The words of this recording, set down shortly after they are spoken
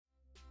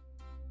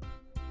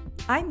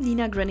I'm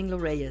Nina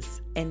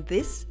Grenning-Loreyes, and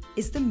this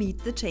is the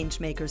Meet the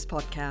Changemakers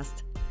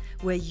podcast,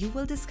 where you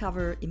will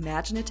discover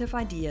imaginative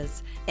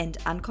ideas and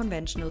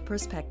unconventional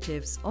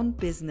perspectives on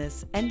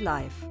business and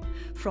life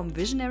from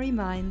visionary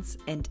minds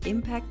and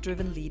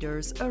impact-driven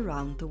leaders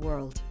around the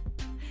world.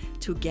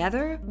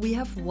 Together, we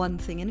have one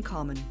thing in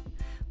common.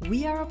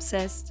 We are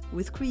obsessed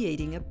with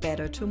creating a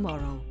better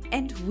tomorrow,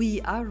 and we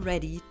are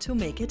ready to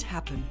make it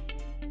happen.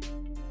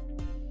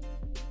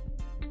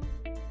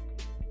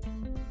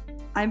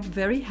 I'm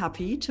very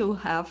happy to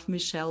have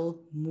Michelle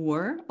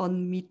Moore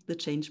on Meet the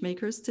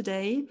Changemakers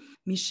today.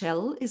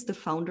 Michelle is the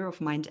founder of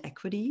Mind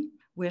Equity,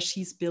 where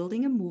she's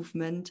building a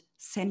movement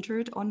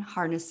centered on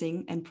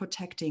harnessing and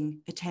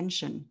protecting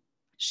attention.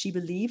 She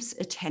believes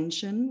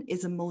attention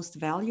is a most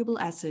valuable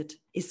asset,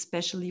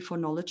 especially for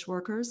knowledge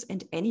workers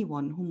and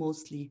anyone who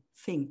mostly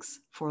thinks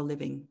for a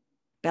living.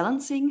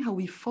 Balancing how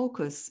we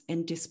focus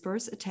and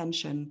disperse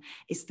attention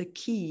is the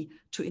key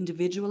to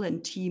individual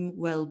and team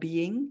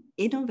well-being,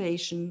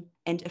 innovation,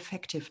 and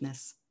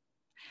effectiveness.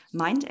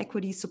 Mind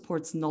Equity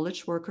supports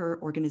knowledge worker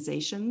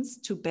organizations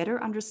to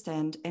better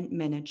understand and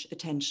manage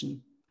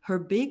attention. Her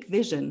big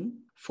vision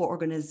for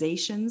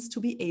organizations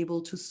to be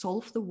able to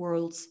solve the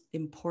world's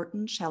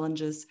important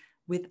challenges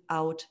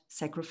without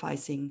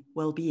sacrificing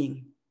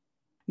well-being.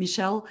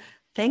 Michelle,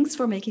 thanks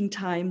for making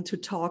time to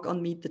talk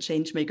on Meet the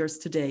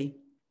Changemakers today.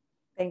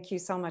 Thank you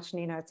so much,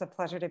 Nina. It's a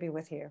pleasure to be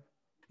with you.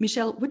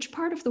 Michelle, which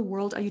part of the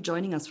world are you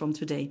joining us from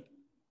today?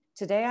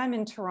 Today, I'm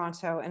in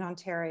Toronto in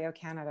Ontario,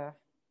 Canada.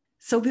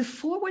 So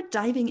before we're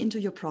diving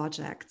into your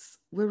projects,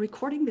 we're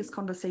recording this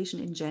conversation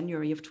in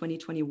January of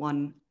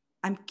 2021.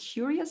 I'm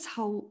curious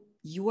how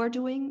you are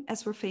doing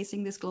as we're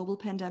facing this global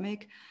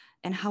pandemic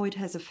and how it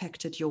has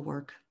affected your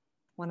work.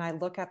 When I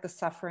look at the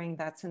suffering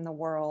that's in the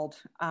world,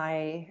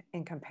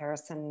 in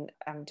comparison,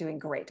 am doing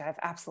great. I have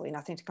absolutely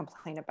nothing to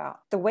complain about.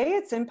 The way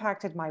it's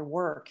impacted my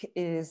work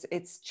is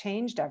it's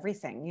changed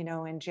everything. You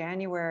know, in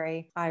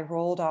January, I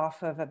rolled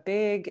off of a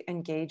big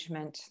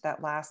engagement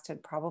that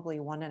lasted probably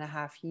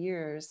 1.5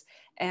 years,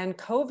 and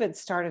COVID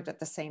started at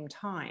the same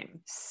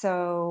time.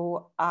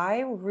 So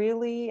I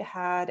really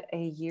had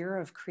a year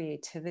of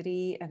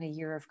creativity and a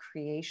year of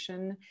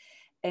creation,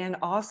 and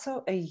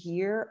also a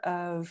year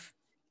of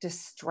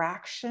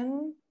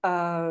distraction,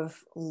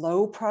 of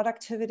low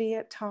productivity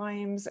at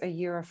times, a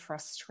year of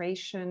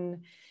frustration,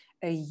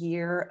 a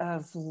year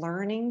of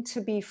learning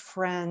to be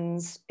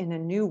friends in a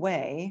new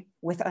way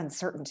with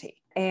uncertainty.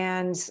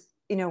 And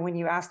you know, when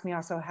you ask me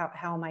also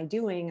how am I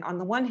doing, on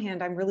the one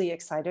hand, I'm really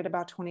excited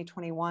about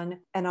 2021.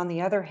 And on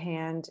the other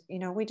hand, you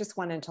know, we just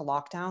went into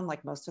lockdown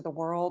like most of the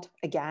world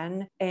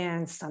again.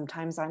 And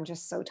sometimes I'm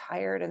just so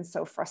tired and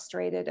so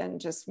frustrated and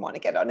just want to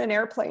get on an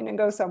airplane and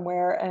go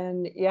somewhere.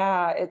 And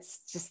yeah,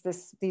 it's just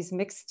these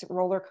mixed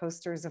roller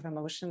coasters of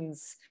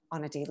emotions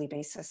on a daily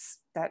basis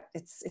that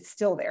it's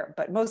still there.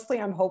 But mostly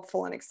I'm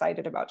hopeful and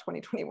excited about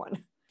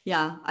 2021.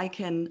 Yeah, I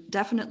can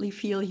definitely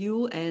feel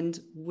you. And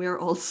we're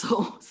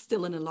also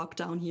still in a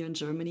lockdown here in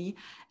Germany.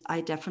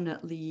 I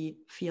definitely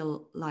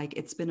feel like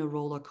it's been a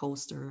roller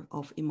coaster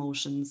of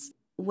emotions.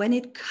 When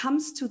it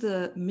comes to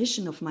the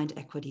mission of Mind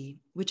Equity,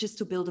 which is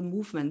to build a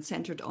movement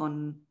centered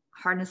on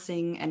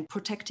harnessing and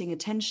protecting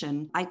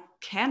attention, I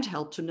can't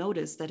help to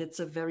notice that it's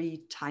a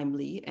very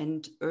timely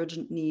and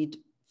urgent need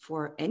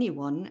for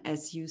anyone,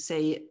 as you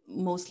say,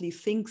 mostly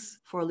thinks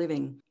for a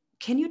living.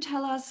 Can you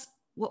tell us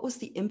what was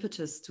the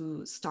impetus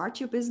to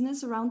start your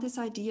business around this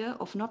idea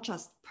of not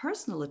just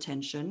personal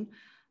attention,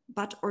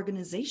 but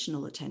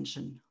organizational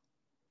attention?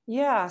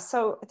 Yeah,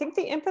 so I think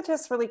the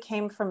impetus really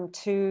came from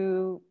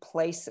two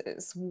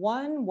places.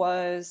 One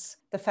was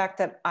the fact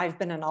that I've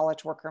been a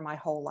knowledge worker my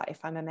whole life.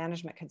 I'm a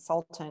management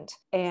consultant,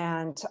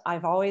 and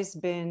I've always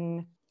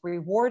been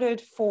rewarded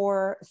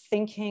for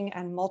thinking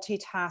and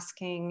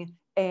multitasking,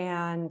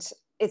 and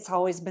it's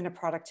always been a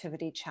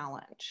productivity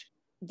challenge.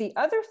 The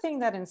other thing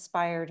that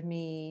inspired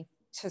me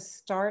to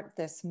start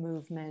this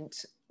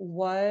movement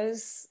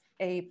was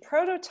a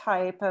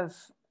prototype of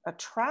a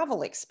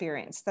travel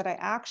experience that I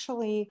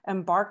actually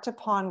embarked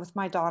upon with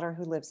my daughter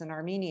who lives in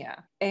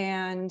Armenia.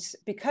 And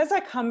because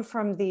I come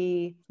from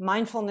the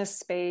mindfulness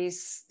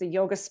space, the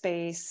yoga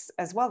space,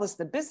 as well as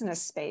the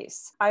business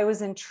space, I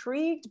was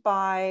intrigued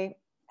by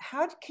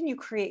how can you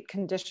create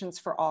conditions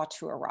for awe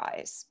to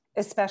arise,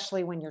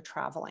 especially when you're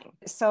traveling.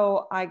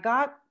 So I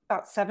got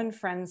about 7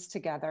 friends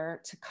together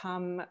to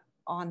come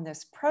on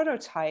this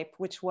prototype,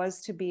 which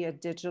was to be a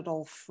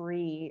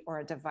digital-free or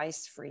a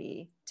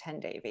device-free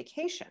 10-day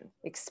vacation,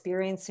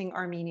 experiencing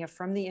Armenia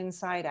from the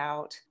inside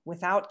out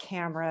without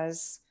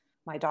cameras.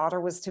 My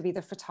daughter was to be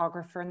the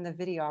photographer and the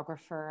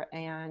videographer,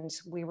 and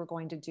we were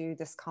going to do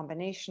this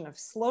combination of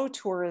slow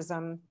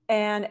tourism.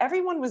 And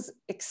everyone was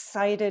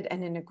excited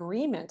and in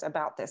agreement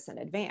about this in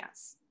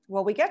advance.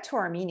 Well, we get to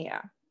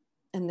Armenia,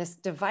 and this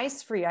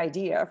device-free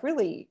idea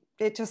really,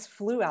 it just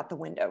flew out the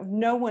window.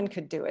 No one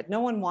could do it. No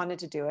one wanted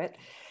to do it.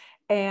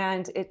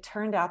 And it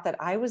turned out that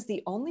I was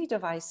the only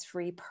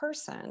device-free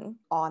person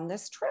on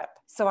this trip.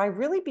 So I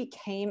really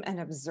became an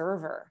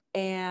observer.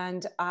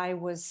 And I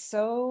was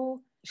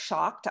so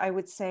shocked, I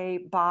would say,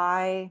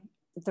 by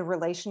the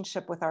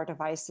relationship with our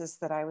devices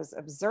that I was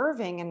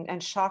observing,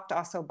 and shocked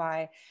also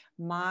by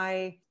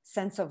my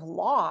sense of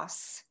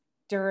loss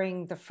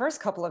during the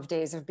first couple of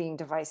days of being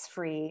device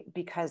free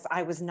because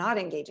I was not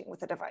engaging with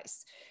the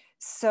device.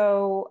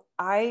 So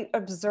I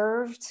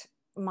observed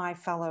my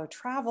fellow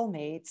travel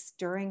mates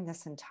during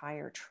this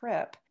entire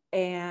trip,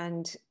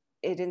 and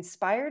it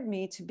inspired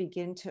me to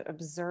begin to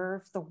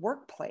observe the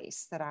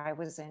workplace that I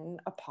was in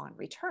upon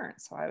return.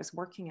 So I was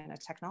working in a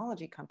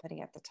technology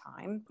company at the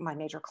time. My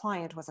major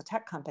client was a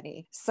tech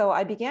company. So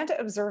I began to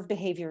observe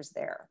behaviors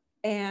there,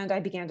 and I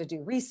began to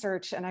do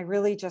research, and I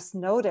really just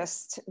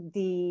noticed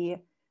the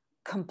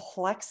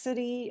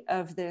complexity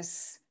of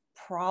this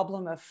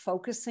problem of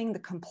focusing, the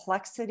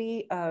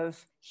complexity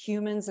of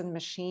humans and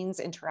machines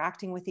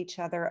interacting with each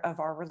other, of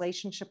our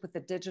relationship with the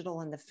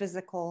digital and the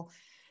physical,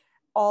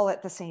 all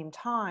at the same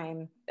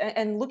time,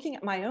 and looking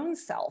at my own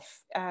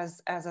self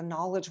as a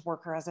knowledge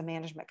worker, as a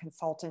management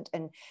consultant,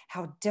 and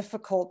how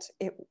difficult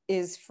it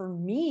is for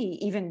me,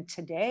 even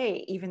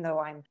today, even though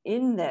I'm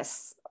in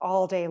this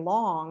all day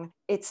long,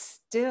 it's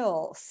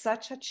still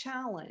such a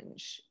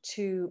challenge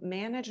to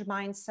manage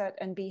mindset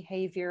and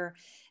behavior,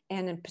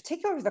 and in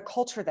particular, the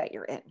culture that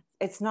you're in.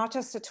 It's not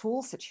just a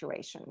tool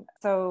situation.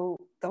 So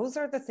those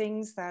are the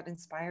things that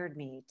inspired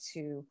me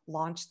to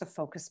launch the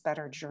Focus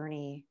Better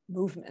Journey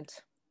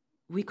movement.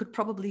 We could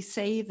probably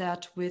say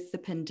that with the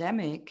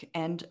pandemic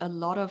and a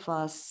lot of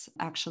us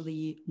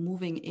actually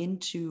moving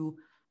into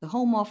the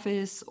home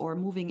office or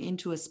moving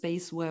into a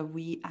space where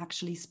we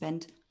actually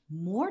spend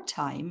more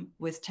time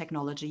with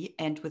technology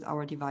and with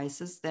our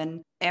devices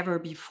than ever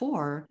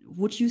before,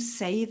 would you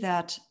say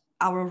that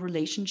our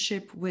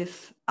relationship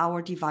with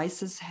our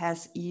devices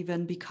has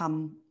even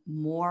become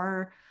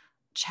more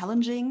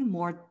challenging,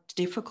 more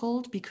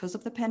difficult because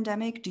of the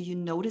pandemic? Do you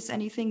notice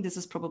anything? This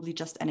is probably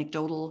just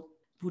anecdotal.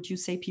 Would you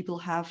say people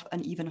have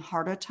an even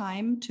harder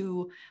time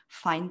to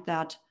find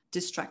that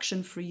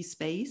distraction-free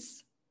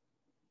space?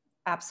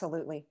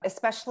 Absolutely.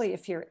 Especially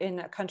if you're in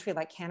a country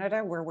like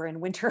Canada where we're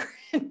in winter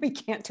and we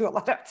can't do a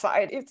lot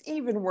outside. It's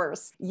even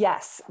worse.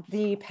 Yes,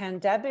 the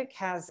pandemic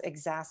has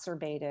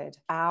exacerbated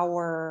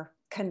our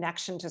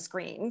connection to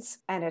screens,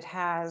 and it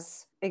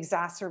has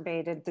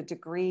exacerbated the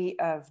degree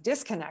of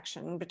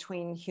disconnection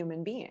between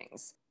human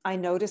beings. I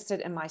noticed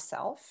it in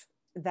myself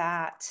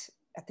that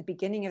at the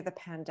beginning of the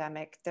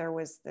pandemic, there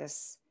was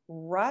this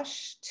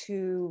rush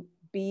to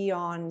be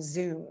on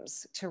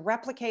Zooms, to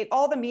replicate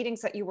all the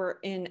meetings that you were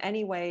in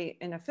anyway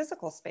in a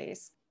physical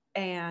space,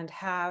 and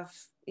have,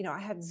 I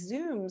had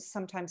Zooms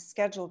sometimes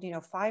scheduled,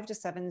 5 to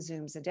 7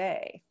 Zooms a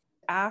day.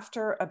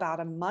 After about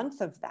a month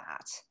of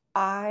that,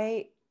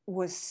 I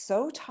was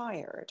so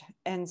tired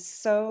and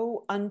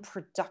so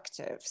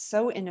unproductive,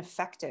 so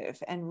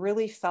ineffective, and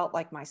really felt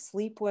like my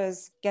sleep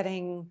was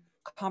getting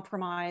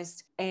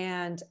compromised.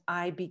 And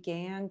I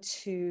began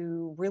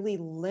to really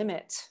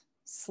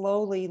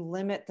slowly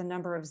limit the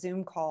number of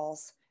Zoom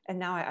calls. And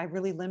now I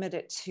really limit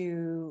it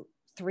to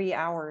 3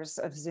 hours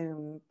of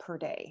Zoom per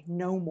day,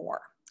 no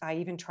more. I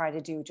even try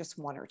to do just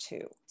 1 or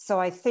 2. So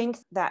I think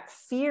that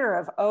fear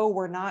of,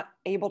 we're not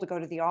able to go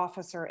to the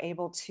office or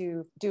able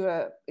to do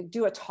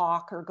a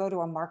talk or go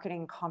to a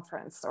marketing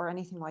conference or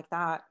anything like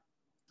that,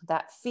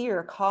 that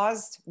fear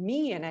caused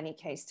me, in any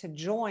case, to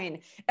join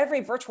every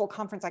virtual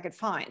conference I could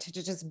find, to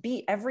just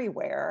be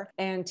everywhere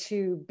and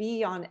to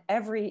be on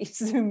every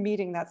Zoom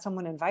meeting that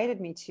someone invited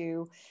me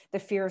to. The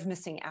fear of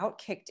missing out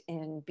kicked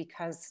in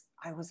because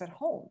I was at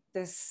home.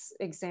 This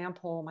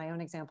example, my own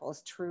example,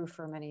 is true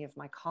for many of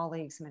my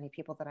colleagues, many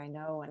people that I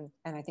know, and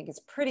I think it's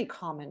pretty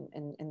common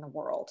in the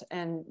world.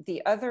 And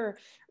the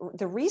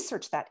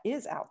research that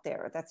is out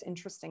there that's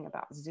interesting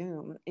about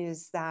Zoom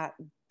is that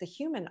the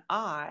human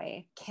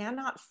eye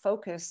cannot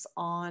focus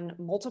on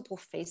multiple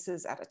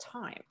faces at a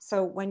time.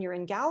 So when you're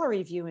in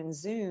gallery view in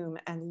Zoom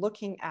and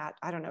looking at,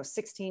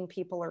 16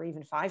 people or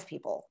even 5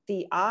 people,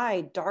 the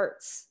eye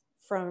darts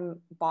from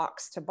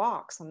box to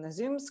box on the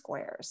Zoom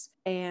squares,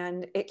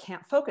 and it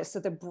can't focus. So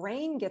the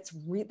brain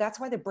that's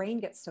why the brain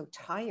gets so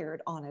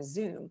tired on a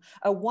Zoom.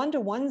 A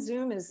 1-to-1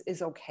 Zoom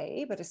is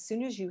okay, but as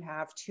soon as you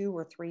have 2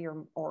 or 3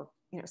 or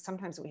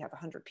sometimes we have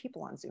 100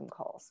 people on Zoom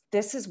calls.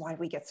 This is why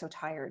we get so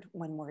tired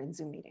when we're in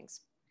Zoom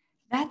meetings.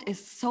 That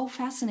is so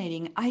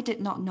fascinating. I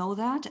did not know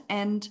that.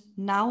 And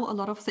now a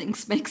lot of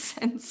things make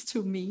sense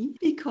to me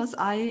because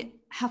I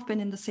have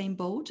been in the same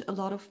boat. A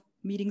lot of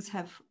meetings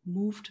have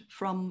moved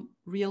from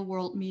real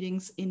world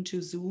meetings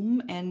into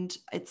Zoom, and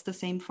it's the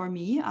same for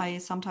me. I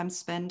sometimes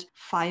spend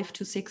 5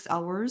 to 6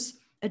 hours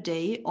a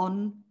day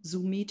on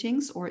Zoom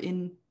meetings or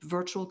in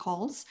virtual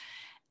calls.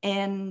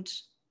 And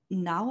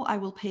now I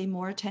will pay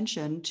more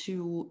attention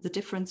to the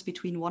difference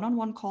between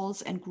one-on-one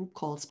calls and group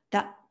calls.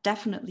 That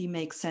definitely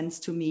makes sense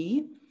to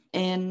me.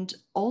 And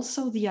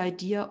also the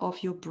idea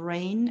of your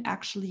brain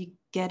actually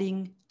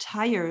getting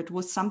tired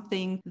was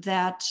something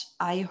that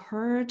I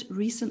heard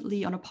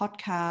recently on a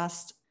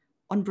podcast,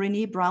 on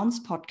Brené Brown's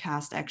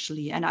podcast,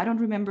 actually. And I don't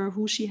remember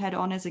who she had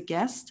on as a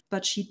guest,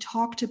 but she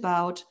talked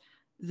about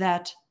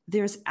that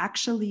there's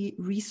actually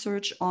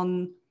research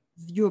on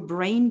your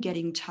brain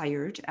getting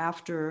tired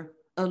after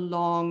a a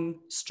long,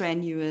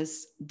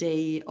 strenuous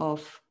day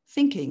of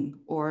thinking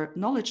or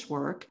knowledge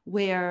work,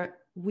 where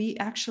we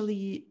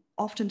actually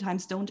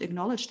oftentimes don't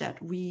acknowledge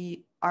that.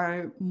 We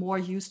are more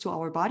used to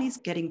our bodies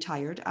getting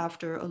tired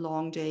after a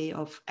long day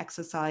of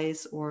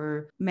exercise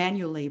or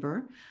manual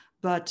labor.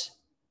 But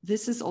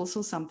this is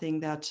also something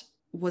that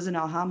was an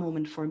aha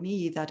moment for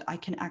me, that I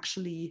can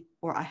actually,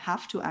 or I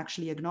have to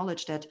actually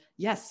acknowledge that,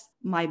 yes,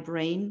 my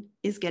brain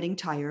is getting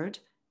tired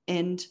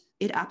and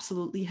it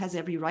absolutely has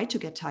every right to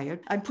get tired.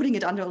 I'm putting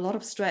it under a lot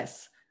of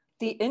stress.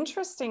 The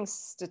interesting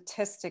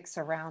statistics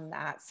around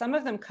that, some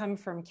of them come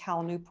from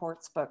Cal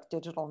Newport's book,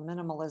 Digital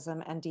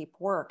Minimalism and Deep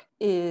Work,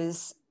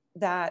 is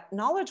that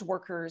knowledge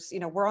workers,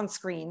 we're on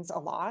screens a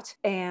lot,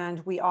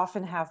 and we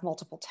often have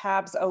multiple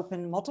tabs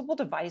open, multiple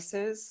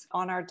devices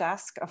on our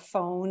desk, a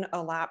phone, a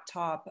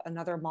laptop,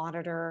 another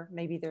monitor,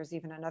 maybe there's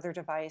even another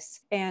device.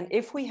 And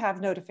if we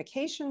have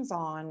notifications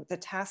on, the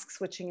task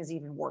switching is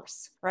even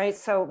worse, right?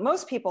 So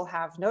most people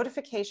have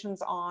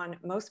notifications on,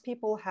 most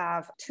people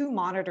have two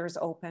monitors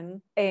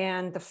open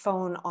and the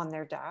phone on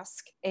their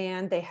desk,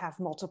 and they have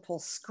multiple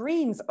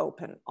screens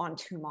open on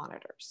two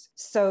monitors.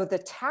 So the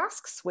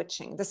task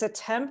switching, this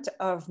attempt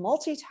of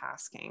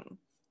multitasking,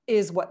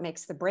 is what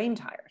makes the brain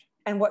tired.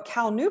 And what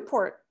Cal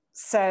Newport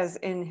says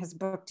in his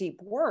book,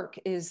 Deep Work,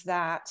 is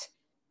that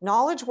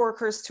knowledge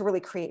workers, to really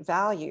create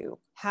value,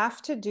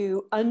 have to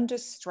do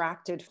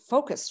undistracted,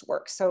 focused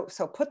work. So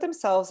put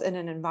themselves in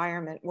an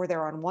environment where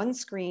they're on one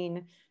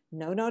screen,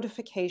 no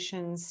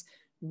notifications,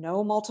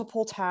 no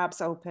multiple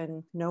tabs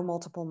open, no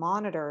multiple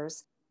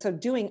monitors. So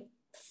doing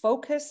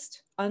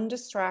focused,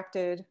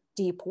 undistracted,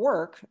 deep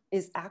work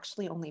is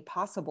actually only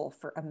possible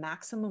for a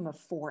maximum of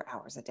 4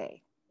 hours a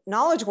day.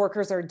 Knowledge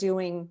workers are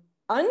doing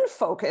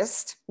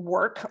unfocused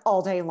work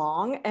all day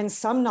long, and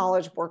some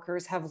knowledge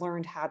workers have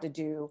learned how to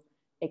do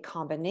a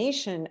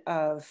combination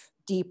of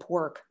deep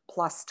work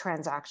plus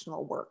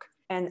transactional work.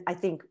 And I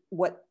think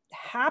what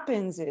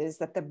happens is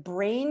that the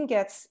brain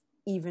gets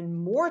even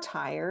more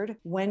tired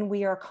when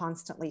we are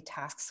constantly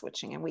task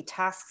switching, and we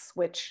task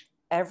switch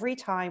every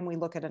time we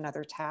look at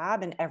another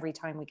tab and every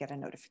time we get a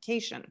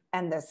notification.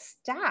 And the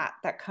stat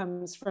that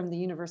comes from the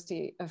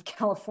University of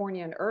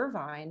California in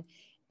Irvine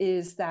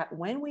is that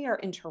when we are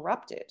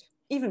interrupted,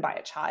 even by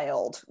a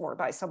child or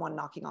by someone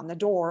knocking on the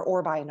door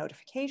or by a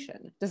notification,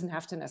 it doesn't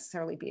have to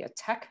necessarily be a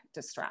tech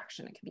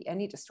distraction, it can be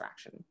any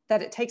distraction,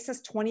 that it takes us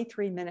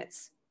 23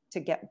 minutes to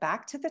get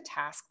back to the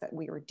task that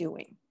we were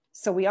doing.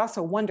 So we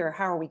also wonder,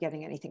 how are we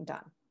getting anything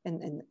done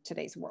in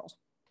today's world?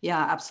 Yeah,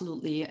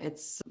 absolutely.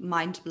 It's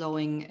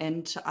mind-blowing.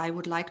 And I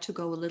would like to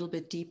go a little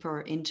bit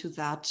deeper into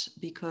that,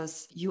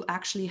 because you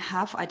actually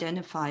have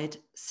identified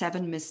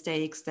 7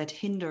 mistakes that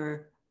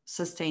hinder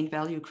sustained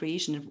value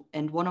creation.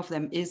 And one of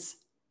them is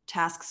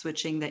task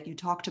switching that you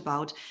talked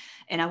about.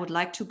 And I would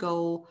like to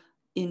go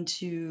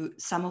into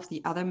some of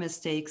the other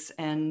mistakes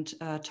and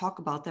talk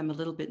about them a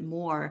little bit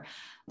more.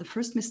 The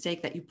first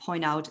mistake that you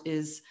point out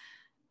is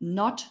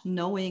not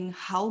knowing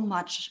how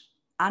much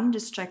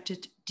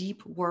undistracted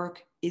deep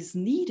work is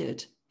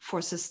needed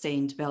for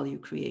sustained value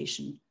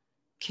creation.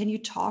 Can you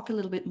talk a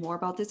little bit more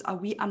about this? Are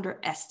we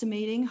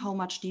underestimating how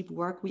much deep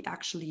work we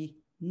actually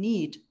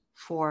need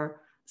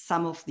for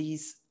some of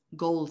these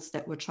goals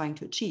that we're trying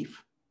to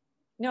achieve?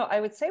 No, I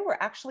would say we're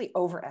actually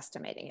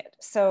overestimating it.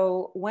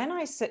 So when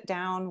I sit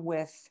down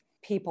with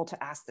people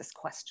to ask this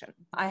question,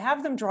 I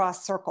have them draw a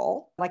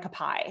circle like a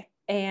pie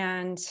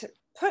and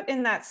put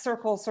in that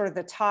circle sort of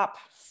the top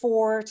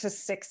 4 to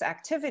 6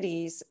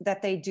 activities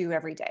that they do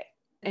every day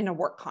in a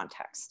work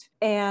context.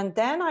 And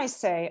then I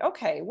say,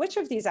 okay, which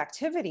of these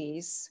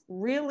activities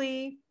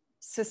really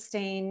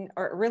sustain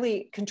or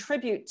really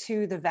contribute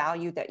to the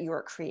value that you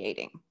are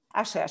creating?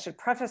 Actually, I should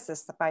preface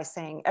this by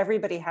saying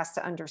everybody has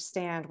to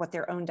understand what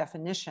their own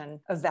definition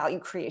of value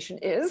creation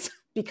is,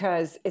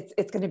 because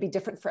it's going to be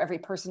different for every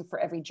person, for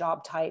every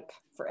job type,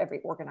 for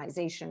every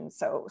organization.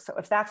 So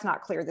if that's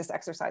not clear, this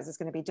exercise is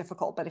going to be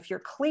difficult. But if you're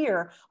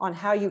clear on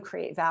how you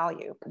create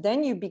value,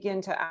 then you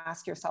begin to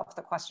ask yourself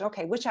the question,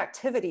 okay, which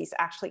activities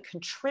actually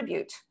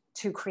contribute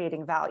to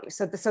creating value?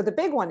 So the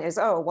big one is,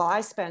 oh, well,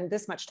 I spend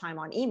this much time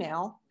on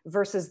email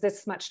versus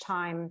this much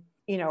time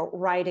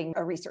writing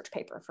a research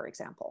paper, for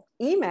example.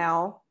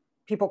 Email,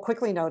 people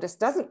quickly notice,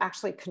 doesn't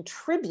actually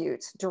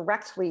contribute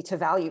directly to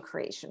value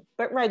creation,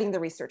 but writing the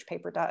research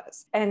paper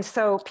does. And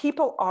so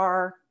people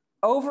are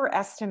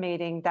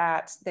overestimating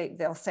that.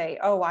 They'll say,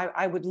 oh,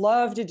 I would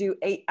love to do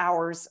 8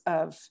 hours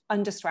of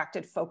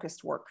undistracted,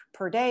 focused work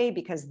per day,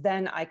 because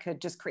then I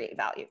could just create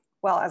value.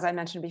 Well, as I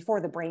mentioned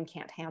before, the brain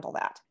can't handle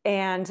that.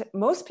 And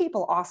most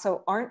people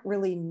also aren't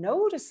really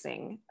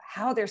noticing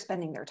how they're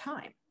spending their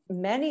time.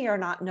 Many are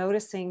not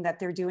noticing that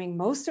they're doing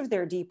most of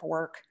their deep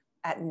work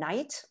at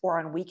night or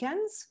on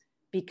weekends,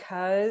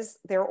 because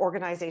their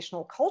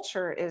organizational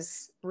culture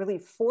is really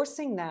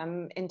forcing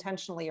them,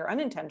 intentionally or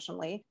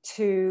unintentionally,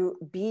 to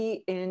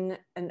be in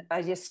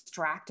a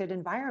distracted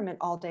environment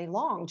all day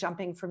long,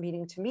 jumping from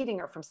meeting to meeting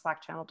or from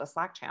Slack channel to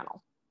Slack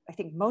channel. I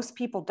think most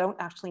people don't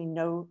actually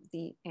know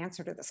the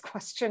answer to this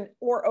question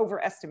or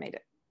overestimate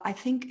it. I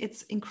think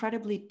it's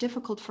incredibly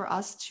difficult for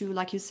us to,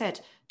 like you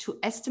said, to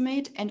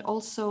estimate and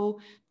also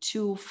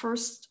to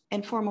first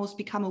and foremost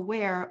become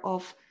aware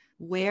of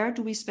where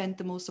do we spend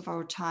the most of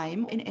our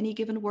time in any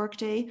given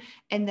workday,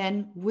 and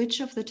then which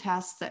of the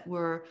tasks that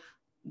we're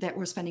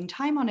spending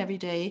time on every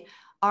day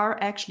are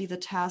actually the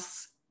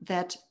tasks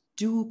that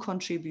do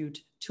contribute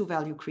to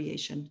value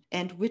creation,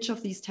 and which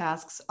of these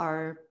tasks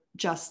are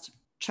just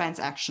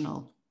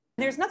transactional.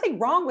 There's nothing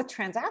wrong with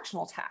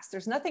transactional tasks.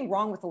 There's nothing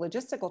wrong with the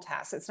logistical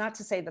tasks. It's not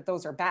to say that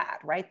those are bad,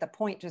 right? The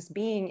point just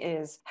being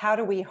is, how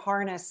do we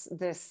harness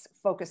this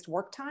focused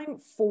work time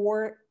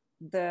for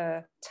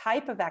the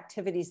type of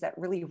activities that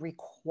really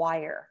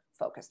require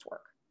focused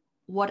work?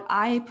 What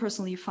I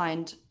personally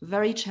find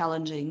very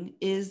challenging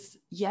is,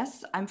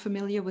 yes, I'm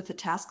familiar with the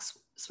tasks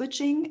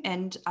switching,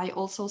 and I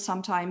also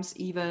sometimes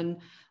even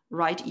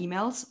write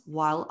emails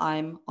while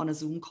I'm on a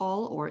Zoom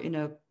call or in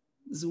a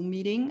Zoom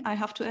meeting, I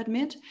have to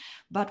admit.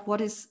 But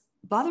what is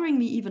bothering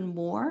me even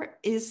more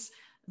is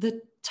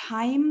the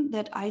time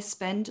that I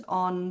spend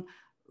on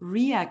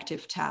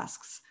reactive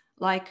tasks,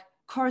 like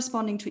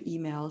corresponding to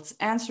emails,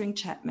 answering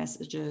chat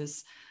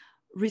messages,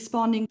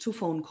 responding to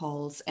phone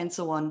calls, and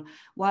so on,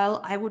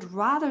 while I would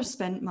rather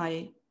spend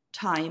my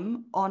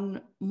time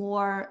on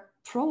more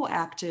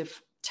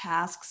proactive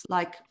tasks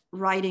like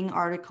writing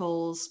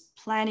articles,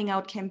 planning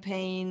out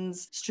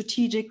campaigns,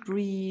 strategic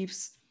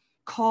briefs,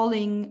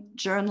 calling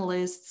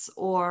journalists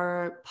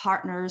or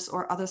partners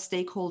or other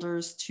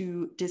stakeholders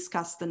to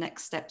discuss the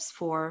next steps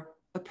for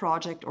a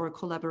project or a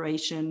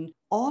collaboration.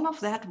 All of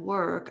that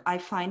work, I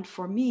find,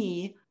 for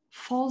me,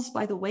 falls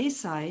by the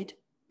wayside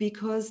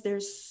because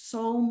there's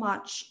so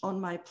much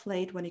on my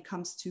plate when it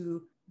comes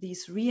to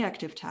these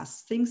reactive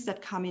tasks, things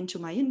that come into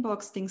my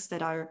inbox, things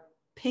that are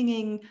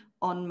pinging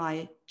on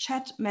my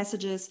chat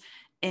messages,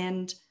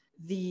 and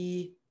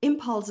the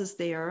impulses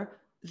there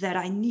that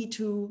I need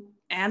to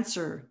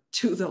answer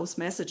to those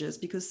messages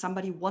because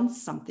somebody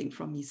wants something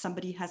from me,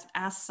 somebody has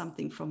asked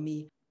something from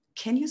me.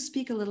 Can you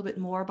speak a little bit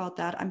more about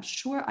that? I'm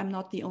sure I'm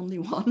not the only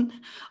one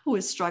who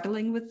is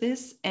struggling with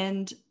this,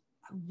 and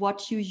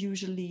what you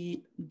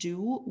usually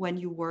do when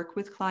you work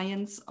with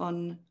clients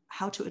on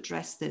how to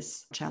address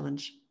this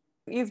challenge.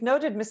 You've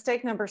noted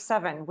mistake number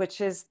 7,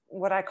 which is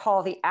what I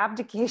call the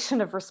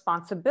abdication of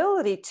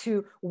responsibility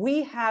to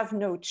we have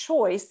no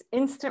choice.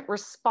 Instant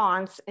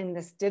response in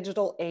this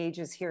digital age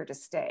is here to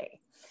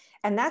stay.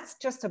 And that's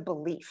just a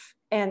belief.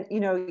 And,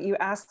 you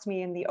asked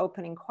me in the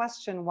opening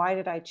question, why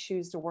did I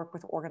choose to work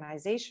with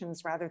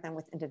organizations rather than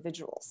with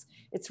individuals?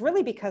 It's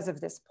really because of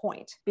this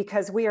point,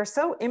 because we are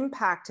so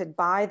impacted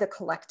by the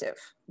collective,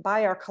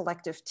 by our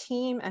collective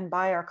team and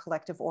by our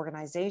collective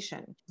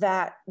organization,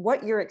 that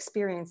what you're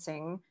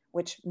experiencing,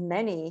 which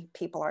many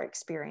people are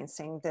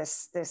experiencing,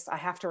 this I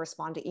have to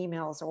respond to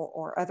emails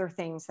or other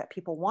things that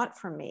people want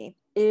from me,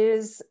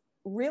 is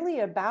really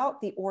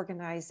about the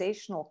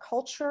organizational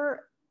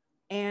culture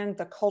and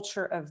the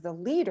culture of the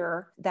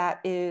leader that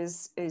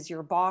is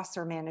your boss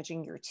or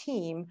managing your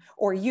team,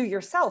 or you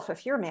yourself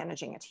if you're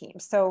managing a team.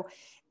 So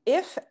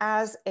if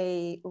as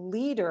a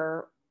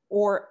leader,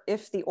 or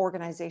if the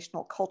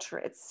organizational culture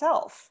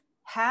itself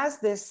has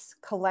this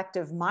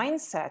collective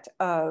mindset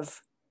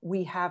of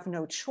we have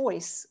no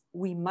choice,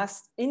 we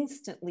must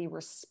instantly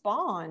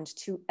respond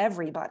to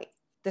everybody.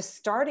 The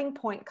starting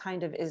point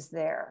kind of is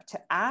there to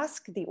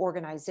ask the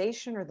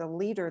organization or the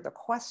leader the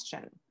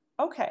question,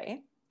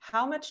 okay,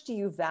 how much do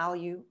you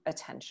value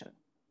attention?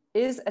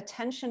 Is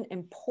attention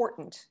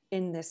important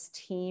in this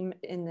team,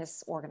 in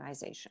this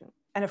organization?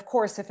 And of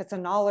course, if it's a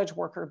knowledge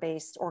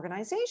worker-based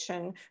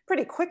organization,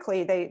 pretty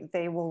quickly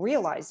they will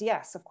realize,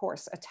 yes, of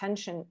course,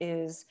 attention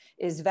is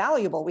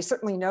valuable. We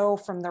certainly know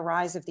from the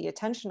rise of the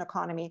attention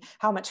economy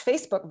how much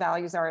Facebook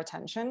values our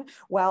attention.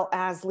 Well,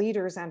 as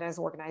leaders and as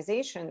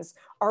organizations,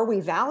 are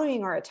we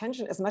valuing our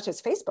attention as much as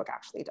Facebook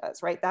actually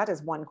does, right? That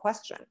is one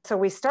question. So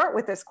we start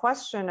with this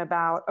question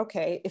about,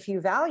 okay, if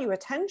you value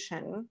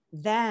attention,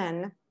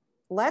 then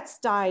let's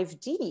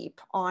dive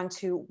deep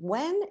onto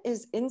when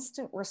is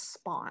instant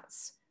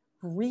response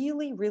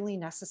really, really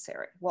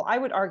necessary? Well, I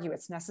would argue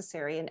it's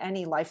necessary in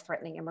any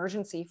life-threatening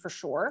emergency for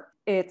sure.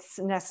 It's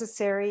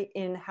necessary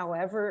in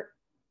however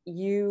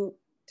you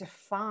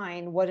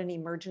define what an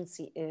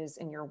emergency is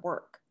in your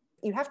work.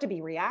 You have to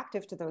be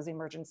reactive to those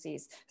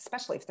emergencies,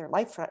 especially if they're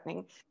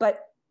life-threatening.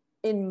 But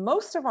in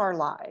most of our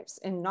lives,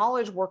 in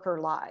knowledge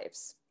worker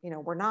lives,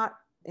 we're not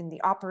in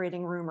the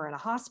operating room or in a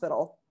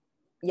hospital.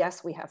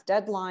 Yes, we have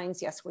deadlines.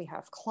 Yes, we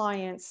have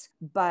clients.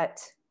 But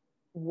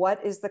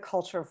what is the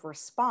culture of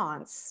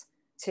response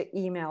to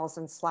emails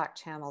and Slack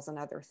channels and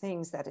other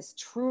things that is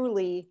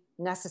truly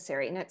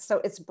necessary? And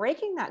it's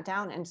breaking that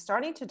down and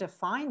starting to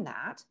define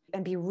that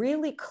and be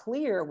really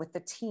clear with the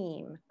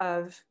team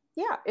of,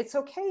 yeah, it's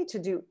okay to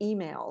do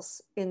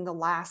emails in the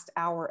last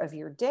hour of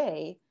your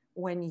day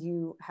when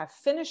you have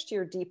finished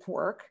your deep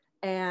work.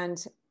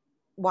 And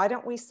why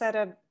don't we set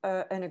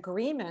an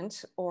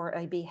agreement or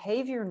a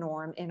behavior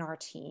norm in our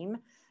team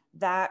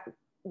that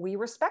we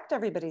respect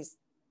everybody's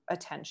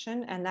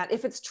attention, and that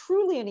if it's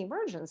truly an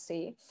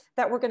emergency,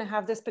 that we're going to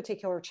have this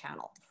particular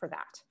channel for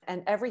that.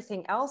 And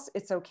everything else,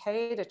 it's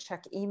okay to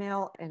check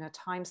email in a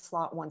time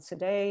slot once a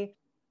day.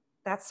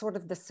 That's sort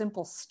of the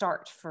simple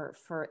start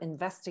for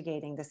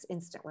investigating this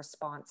instant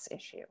response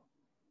issue.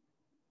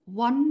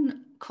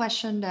 One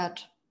question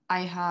that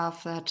I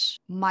have that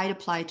might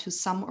apply to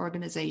some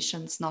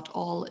organizations, not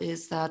all,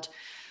 is that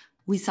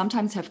we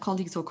sometimes have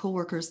colleagues or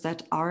coworkers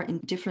that are in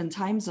different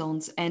time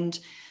zones. And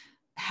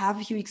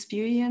have you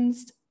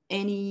experienced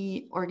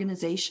any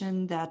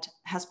organization that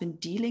has been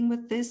dealing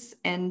with this,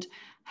 and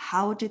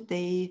how did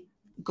they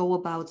go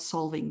about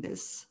solving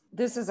this?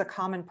 This is a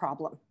common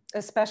problem,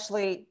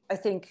 especially I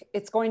think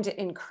it's going to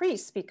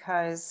increase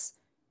because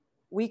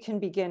we can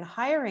begin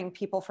hiring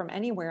people from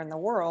anywhere in the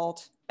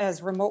world,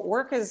 as remote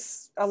work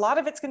is, a lot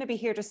of it's going to be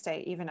here to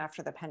stay even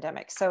after the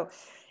pandemic. So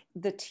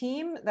the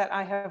team that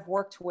I have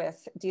worked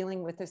with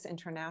dealing with this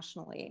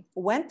internationally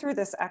went through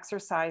this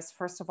exercise,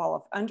 first of all,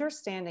 of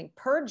understanding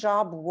per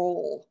job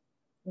role,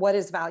 what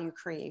is value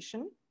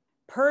creation,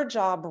 per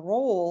job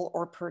role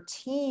or per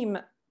team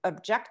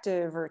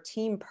objective or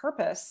team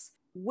purpose,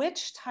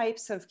 which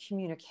types of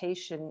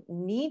communication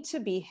need to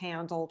be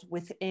handled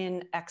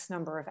within X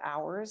number of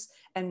hours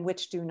and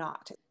which do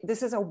not.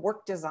 This is a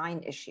work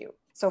design issue.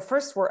 So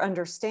first we're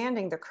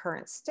understanding the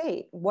current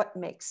state, what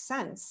makes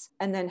sense,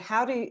 and then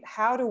how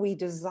do we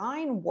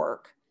design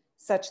work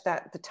such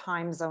that the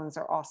time zones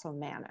are also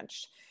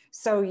managed.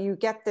 So you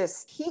get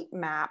this heat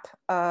map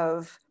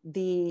of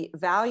the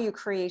value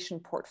creation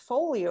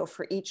portfolio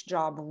for each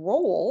job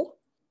role,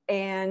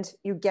 and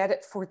you get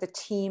it for the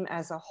team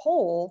as a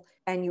whole,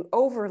 and you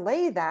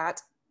overlay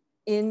that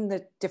in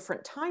the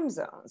different time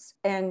zones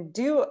and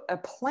do a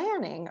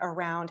planning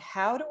around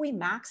how do we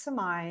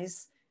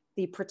maximize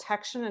the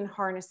protection and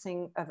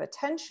harnessing of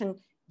attention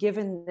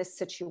given this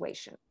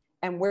situation.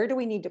 And where do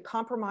we need to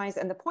compromise?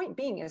 And the point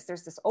being is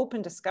there's this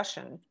open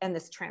discussion and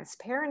this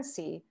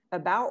transparency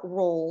about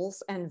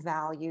roles and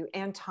value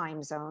and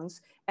time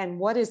zones and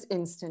what is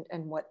instant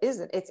and what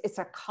isn't. It's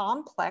a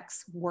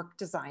complex work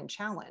design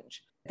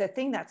challenge. The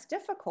thing that's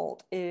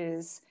difficult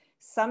is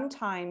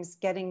sometimes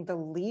getting the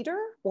leader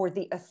or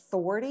the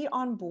authority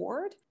on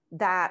board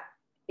that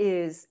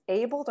is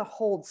able to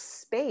hold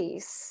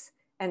space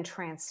and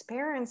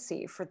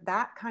transparency for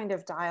that kind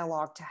of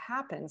dialogue to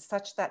happen,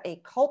 such that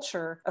a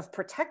culture of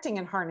protecting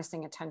and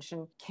harnessing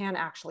attention can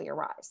actually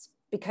arise.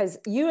 Because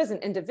you as an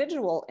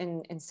individual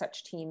in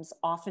such teams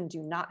often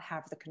do not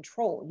have the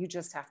control. You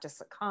just have to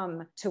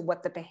succumb to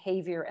what the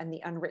behavior and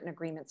the unwritten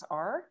agreements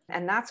are.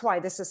 And that's why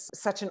this is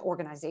such an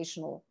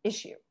organizational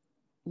issue.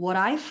 What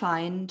I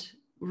find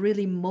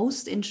really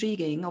most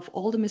intriguing of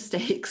all the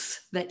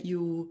mistakes that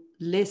you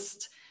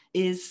list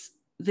is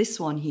this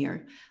one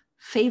here: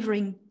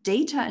 favoring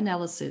data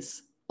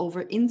analysis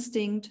over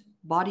instinct,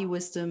 body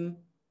wisdom,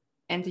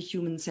 and the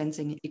human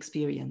sensing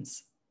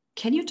experience.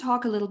 Can you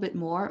talk a little bit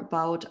more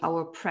about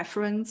our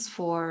preference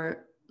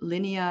for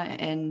linear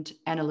and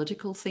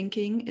analytical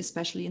thinking,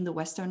 especially in the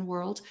Western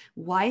world?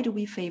 Why do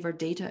we favor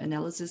data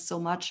analysis so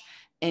much?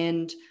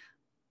 And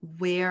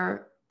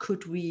where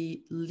could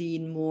we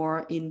lean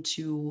more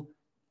into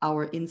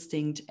our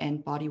instinct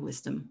and body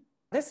wisdom?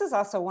 This is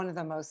also one of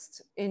the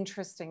most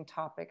interesting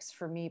topics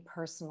for me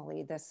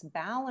personally, this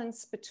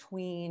balance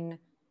between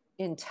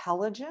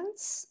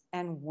intelligence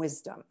and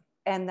wisdom,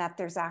 and that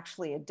there's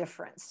actually a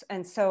difference.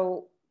 And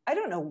so I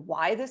don't know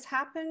why this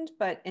happened,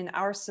 but in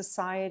our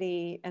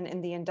society and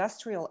in the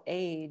industrial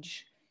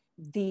age,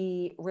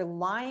 the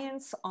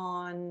reliance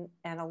on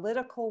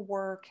analytical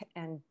work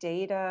and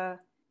data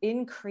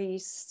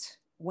increased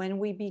when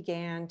we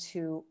began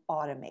to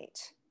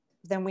automate.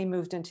 Then we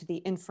moved into the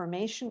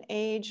information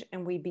age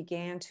and we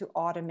began to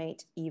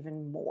automate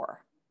even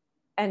more.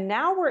 And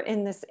now we're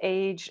in this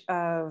age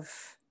of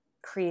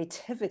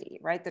creativity,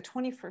 right? The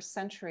 21st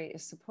century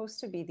is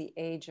supposed to be the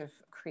age of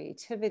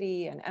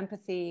creativity and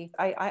empathy.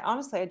 I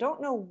honestly, I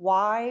don't know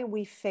why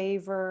we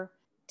favor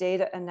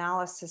data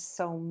analysis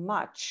so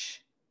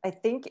much. I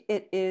think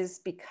it is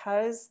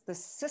because the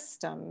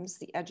systems,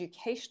 the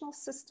educational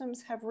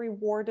systems have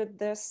rewarded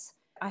this.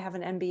 I have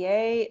an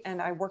MBA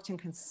and I worked in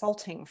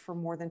consulting for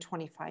more than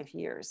 25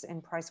 years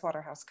in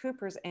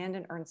PricewaterhouseCoopers and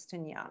in Ernst &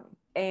 Young.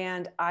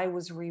 And I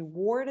was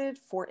rewarded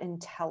for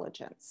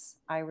intelligence.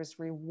 I was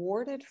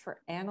rewarded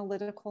for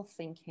analytical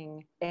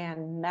thinking,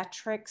 and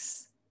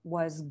metrics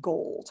was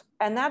gold.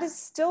 And that is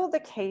still the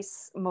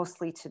case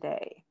mostly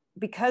today,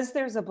 because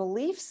there's a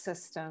belief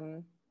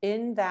system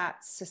in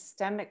that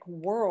systemic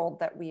world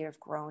that we have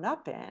grown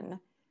up in,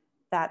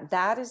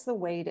 that is the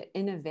way to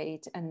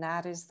innovate and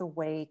that is the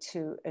way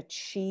to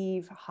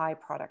achieve high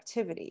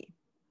productivity.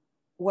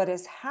 What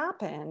has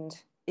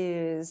happened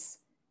is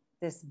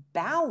this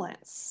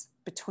balance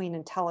between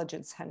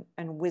intelligence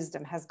and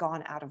wisdom has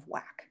gone out of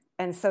whack.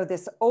 And so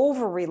this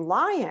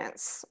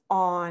over-reliance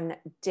on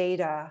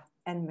data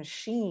and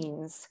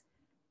machines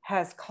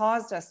has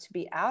caused us to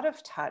be out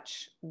of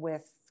touch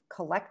with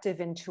collective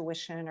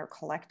intuition or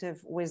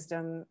collective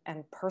wisdom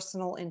and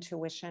personal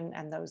intuition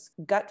and those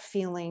gut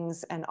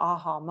feelings and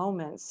aha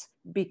moments,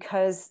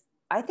 because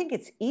I think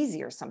it's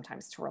easier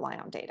sometimes to rely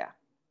on data.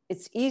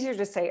 It's easier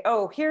to say,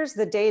 oh, here's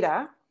the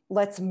data,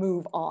 let's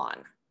move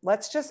on.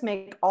 Let's just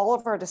make all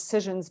of our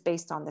decisions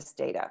based on this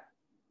data.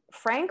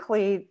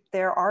 Frankly,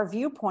 there are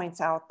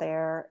viewpoints out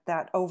there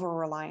that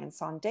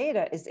over-reliance on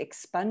data is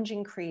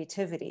expunging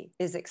creativity,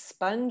 is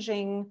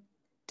expunging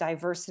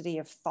diversity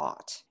of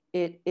thought.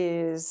 It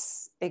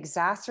is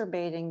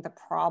exacerbating the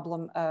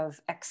problem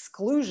of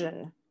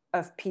exclusion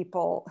of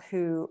people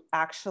who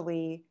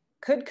actually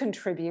could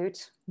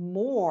contribute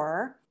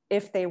more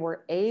if they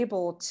were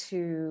able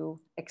to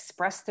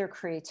express their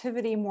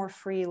creativity more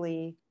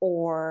freely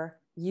or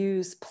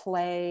use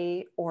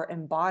play or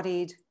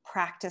embodied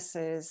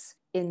practices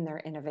in their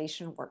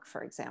innovation work,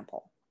 for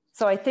example.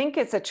 So I think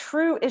it's a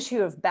true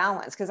issue of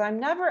balance, because I'm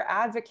never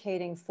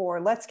advocating for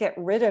let's get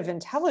rid of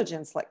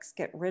intelligence, let's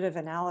get rid of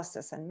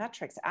analysis and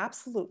metrics.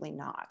 Absolutely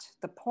not.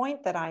 The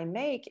point that I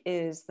make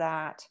is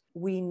that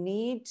we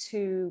need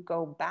to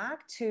go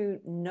back to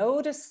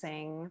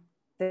noticing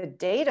the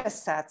data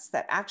sets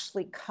that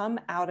actually come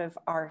out of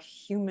our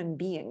human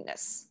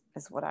beingness,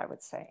 is what I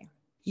would say.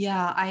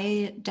 Yeah,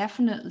 I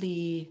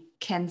definitely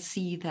can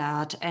see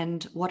that.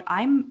 And what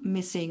I'm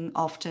missing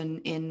often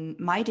in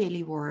my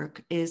daily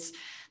work is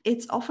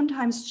it's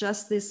oftentimes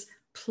just this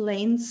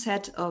plain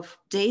set of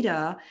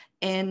data.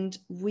 And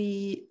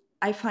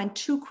I find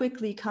too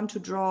quickly come to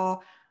draw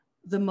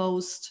the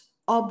most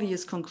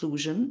obvious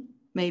conclusion,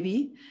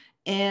 maybe.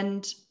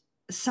 And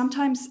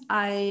sometimes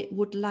I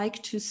would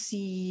like to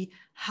see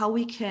how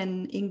we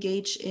can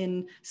engage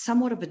in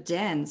somewhat of a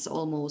dance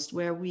almost,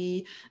 where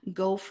we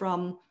go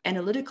from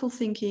analytical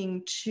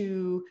thinking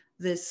to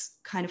this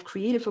kind of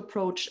creative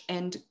approach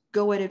and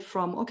go at it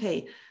from,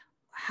 okay,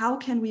 how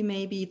can we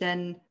maybe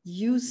then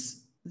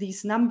use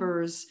these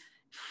numbers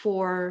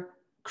for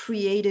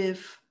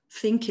creative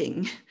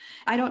thinking?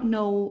 I don't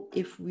know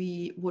if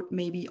we would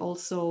maybe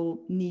also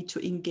need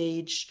to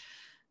engage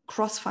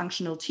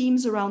cross-functional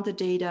teams around the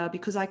data,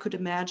 because I could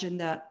imagine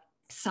that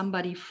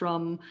somebody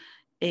from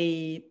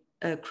a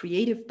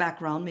creative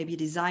background, maybe a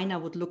designer,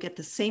 would look at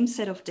the same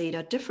set of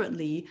data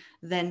differently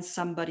than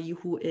somebody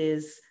who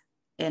is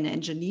an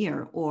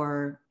engineer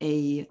or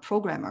a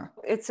programmer.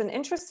 It's an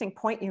interesting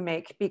point you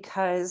make,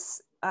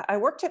 because I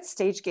worked at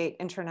StageGate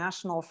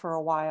International for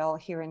a while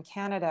here in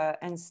Canada,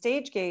 and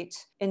StageGate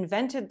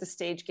invented the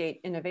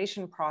StageGate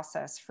innovation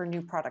process for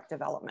new product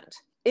development.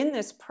 In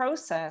this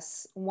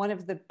process, one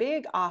of the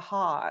big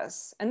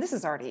ahas, and this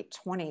is already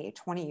 20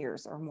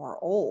 years or more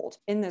old,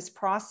 in this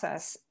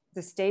process, the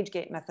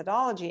StageGate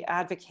methodology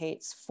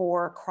advocates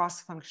for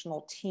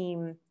cross-functional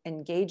team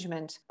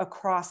engagement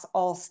across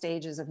all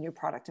stages of new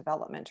product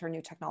development or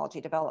new technology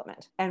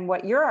development. And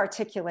what you're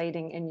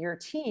articulating in your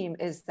team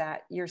is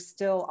that you're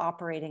still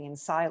operating in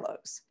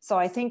silos. So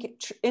I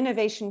think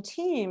innovation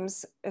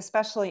teams,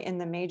 especially in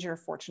the major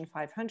Fortune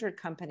 500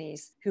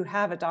 companies who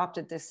have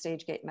adopted this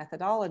StageGate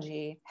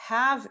methodology,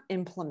 have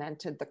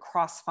implemented the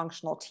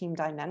cross-functional team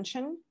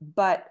dimension,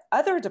 but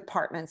other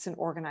departments and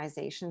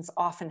organizations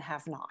often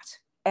have not.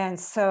 And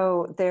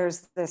so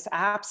there's this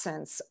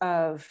absence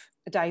of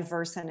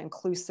diverse and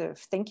inclusive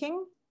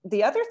thinking.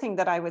 The other thing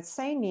that I would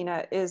say,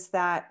 Nina, is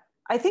that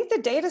I think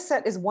the data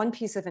set is one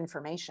piece of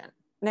information.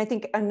 And I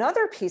think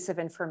another piece of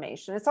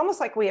information, it's almost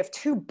like we have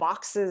two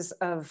boxes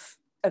of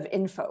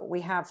info.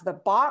 We have the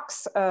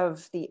box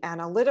of the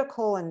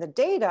analytical and the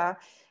data,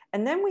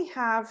 and then we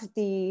have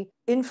the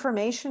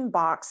information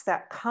box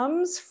that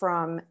comes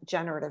from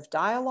generative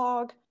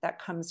dialogue, that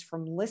comes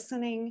from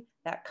listening,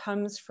 that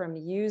comes from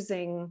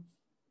using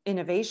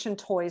innovation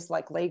toys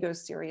like Lego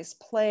Serious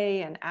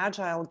Play and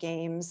agile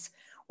games,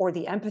 or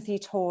the empathy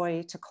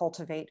toy to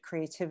cultivate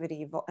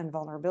creativity and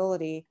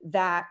vulnerability,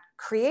 that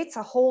creates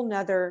a whole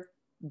nother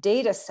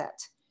data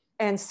set.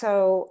 And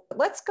so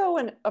let's go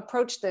and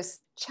approach this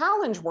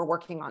challenge we're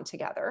working on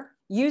together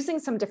using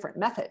some different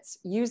methods,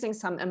 using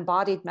some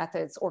embodied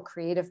methods or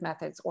creative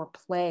methods or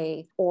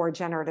play or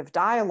generative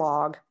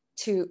dialogue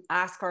to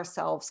ask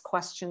ourselves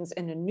questions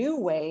in a new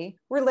way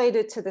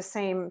related to the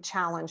same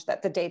challenge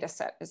that the data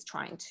set is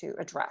trying to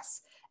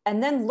address.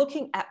 And then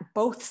looking at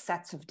both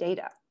sets of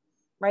data,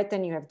 right?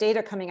 Then you have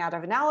data coming out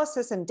of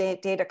analysis and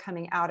data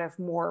coming out of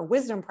more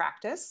wisdom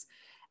practice.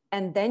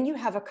 And then you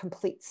have a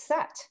complete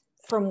set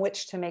from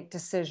which to make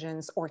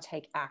decisions or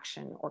take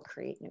action or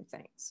create new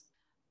things.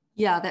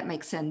 Yeah, that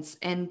makes sense.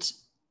 And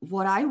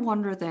what I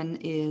wonder then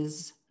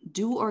is,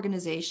 do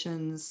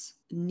organizations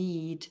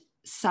need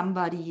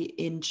somebody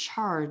in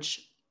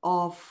charge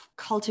of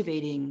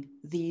cultivating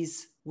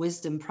these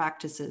wisdom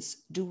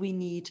practices? Do we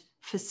need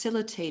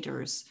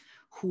facilitators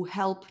who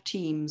help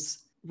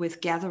teams with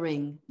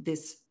gathering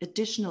this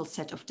additional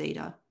set of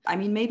data? I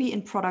mean, maybe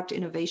in product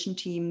innovation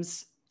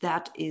teams,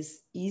 that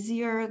is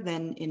easier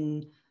than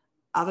in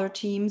other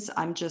teams.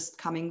 I'm just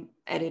coming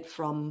at it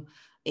from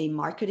a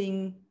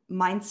marketing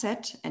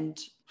mindset, and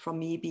from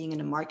me being in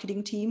a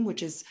marketing team,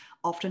 which is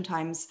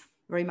oftentimes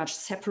very much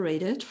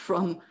separated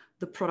from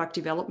the product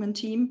development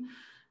team.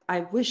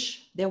 I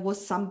wish there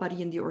was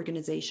somebody in the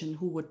organization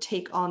who would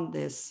take on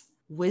this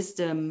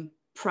wisdom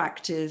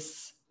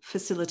practice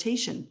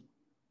facilitation,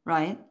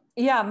 right?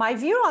 Yeah, my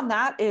view on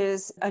that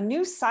is a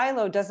new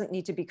silo doesn't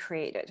need to be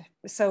created.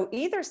 So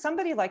either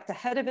somebody like the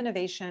head of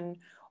innovation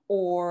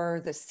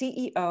or the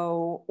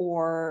CEO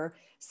or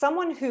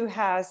someone who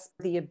has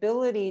the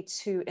ability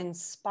to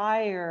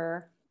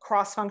inspire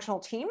cross-functional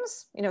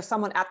teams,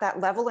 someone at that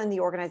level in the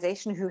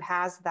organization who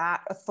has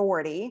that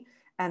authority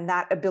and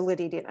that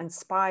ability to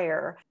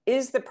inspire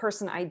is the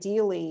person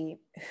ideally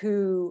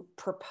who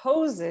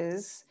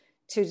proposes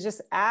to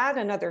just add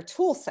another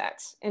tool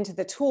set into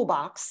the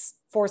toolbox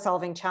for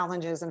solving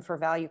challenges and for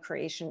value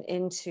creation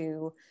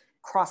into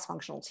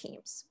cross-functional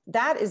teams.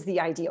 That is the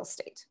ideal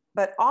state.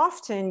 But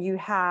often you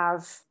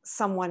have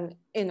someone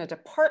in a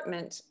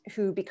department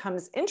who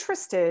becomes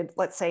interested,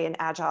 let's say in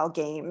agile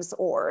games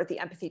or the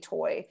empathy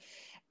toy,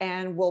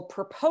 and will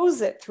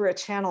propose it through a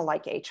channel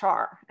like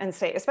HR and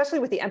say, especially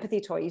with the empathy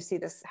toy, you see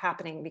this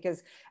happening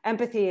because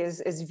empathy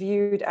is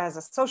viewed as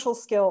a social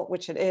skill,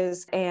 which it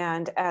is,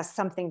 and as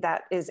something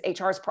that is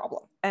HR's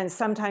problem. And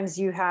sometimes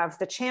you have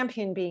the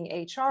champion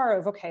being HR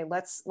of, okay,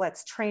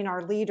 let's train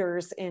our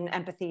leaders in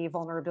empathy,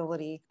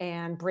 vulnerability,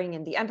 and bring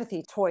in the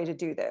empathy toy to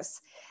do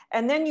this.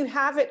 And then you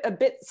have it a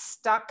bit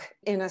stuck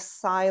in a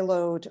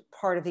siloed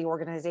part of the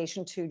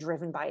organization too,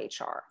 driven by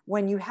HR.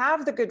 When you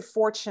have the good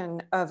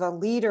fortune of a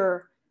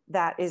leader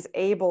that is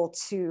able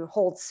to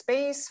hold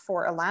space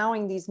for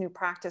allowing these new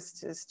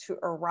practices to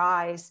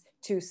arise,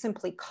 to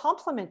simply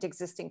complement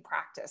existing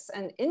practice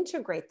and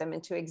integrate them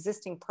into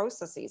existing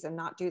processes and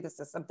not do this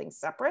as something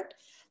separate,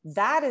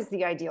 that is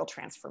the ideal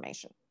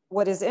transformation.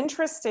 What is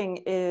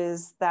interesting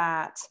is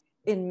that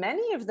in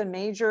many of the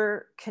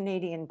major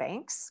Canadian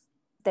banks,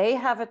 they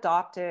have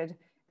adopted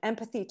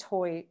empathy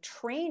toy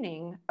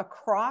training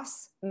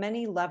across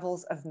many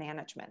levels of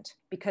management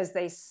because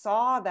they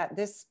saw that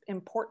this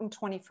important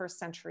 21st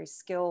century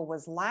skill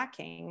was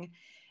lacking.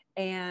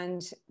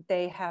 And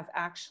they have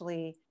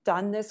actually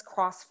done this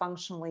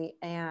cross-functionally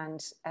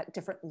and at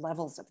different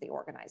levels of the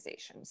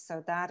organization.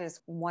 So that is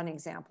one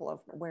example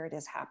of where it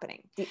is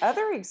happening. The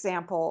other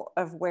example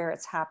of where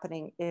it's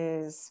happening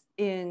is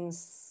in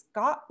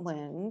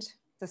Scotland.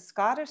 The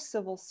Scottish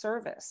Civil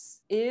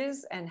Service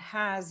is and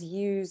has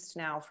used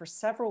now for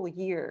several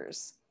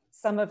years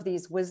some of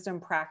these wisdom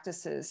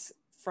practices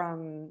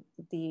from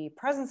the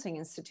Presencing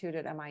Institute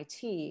at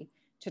MIT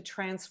to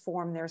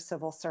transform their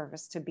civil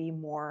service to be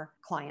more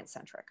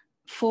client-centric.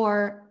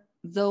 For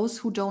those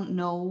who don't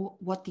know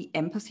what the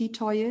empathy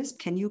toy is,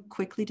 can you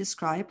quickly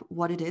describe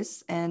what it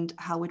is and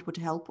how it would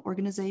help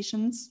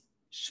organizations?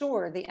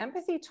 Sure. The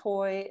empathy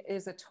toy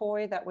is a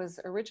toy that was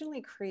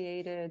originally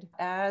created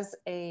as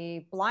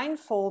a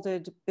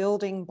blindfolded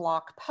building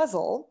block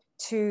puzzle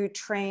to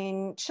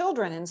train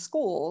children in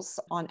schools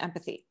on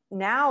empathy.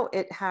 Now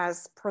it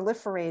has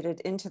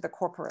proliferated into the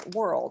corporate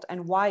world.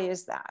 And why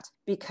is that?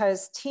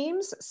 Because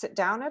teams sit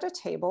down at a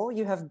table,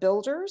 you have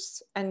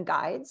builders and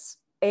guides,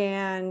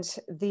 and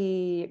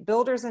the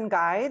builders and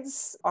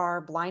guides are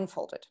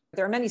blindfolded.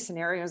 There are many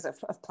scenarios of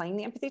playing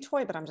the empathy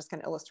toy, but I'm just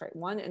going to illustrate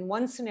one. In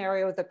one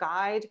scenario, the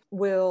guide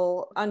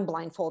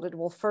unblindfolded,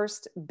 will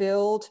first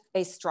build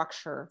a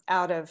structure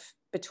out of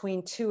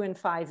between 2 and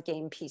 5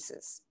 game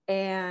pieces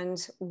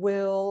and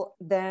will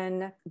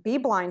then be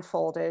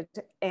blindfolded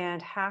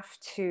and have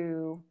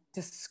to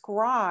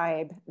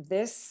describe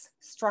this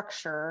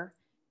structure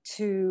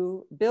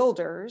to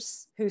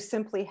builders who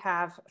simply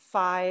have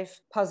 5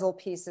 puzzle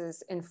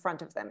pieces in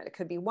front of them. And it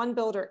could be 1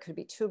 builder, it could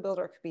be 2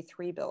 builders, it could be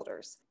 3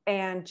 builders.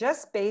 And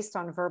just based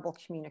on verbal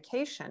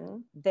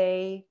communication,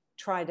 they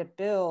try to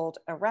build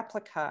a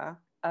replica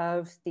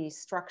of the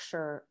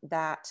structure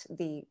that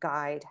the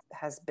guide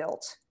has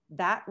built.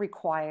 That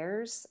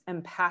requires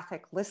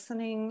empathic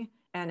listening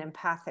and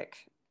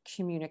empathic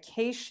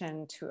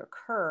communication to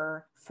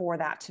occur for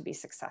that to be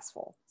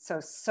successful.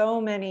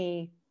 So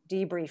many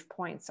debrief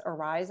points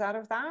arise out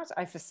of that.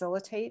 I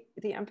facilitate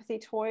the empathy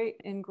toy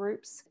in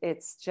groups.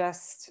 It's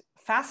just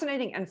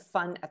fascinating and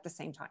fun at the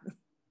same time.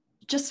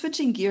 Just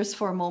switching gears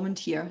for a moment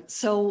here.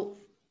 So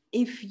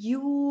if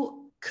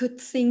you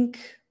could think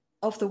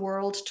of the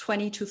world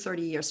 20 to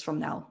 30 years from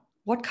now,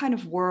 what kind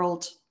of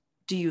world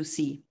do you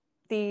see?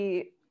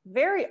 The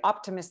very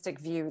optimistic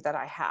view that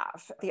I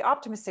have, the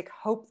optimistic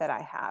hope that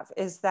I have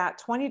is that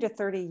 20 to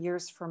 30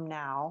 years from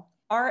now,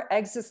 our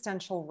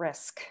existential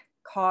risk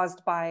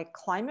caused by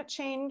climate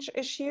change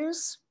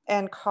issues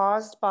and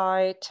caused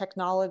by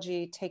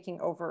technology taking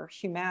over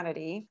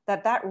humanity,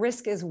 that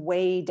risk is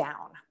way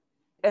down.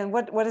 And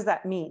what does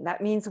that mean?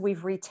 That means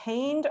we've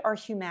retained our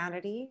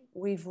humanity,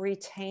 we've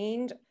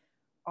retained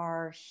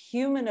our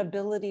human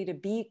ability to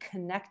be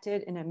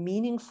connected in a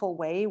meaningful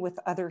way with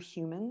other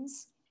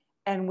humans,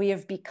 and we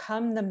have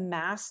become the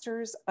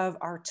masters of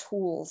our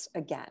tools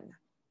again.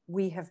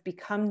 We have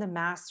become the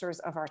masters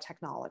of our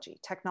technology.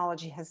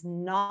 Technology has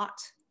not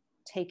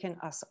taken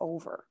us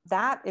over.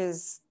 That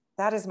is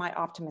my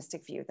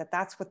optimistic view,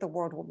 that's what the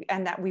world will be,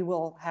 and that we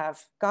will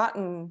have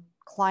gotten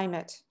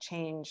climate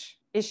change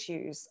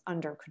issues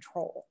under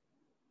control.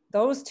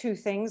 Those two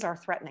things are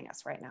threatening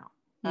us right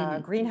now.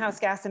 Greenhouse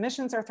gas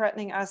emissions are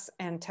threatening us,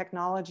 and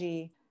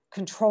technology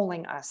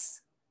controlling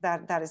us.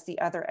 That is the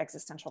other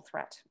existential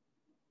threat.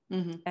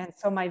 And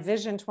so my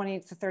vision 20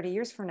 to 30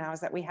 years from now is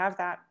that we have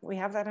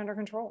that under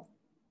control.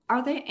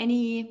 Are there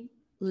any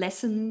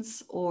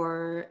lessons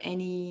or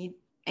any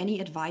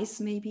advice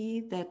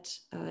maybe that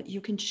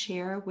you can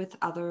share with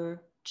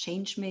other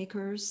change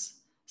makers,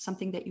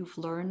 something that you've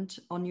learned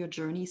on your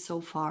journey so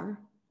far?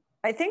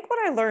 I think what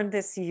I learned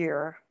this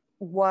year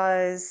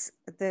was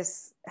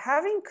this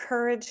having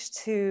courage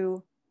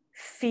to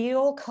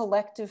feel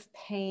collective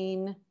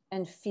pain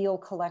and feel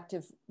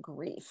collective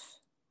grief.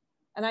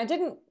 And I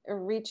didn't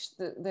reach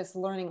this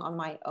learning on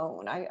my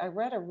own. I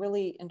read a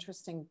really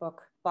interesting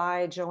book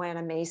by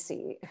Joanna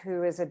Macy,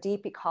 who is a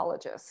deep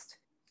ecologist.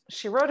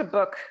 She wrote a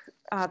book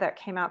that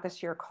came out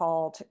this year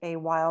called A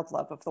Wild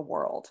Love of the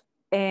World,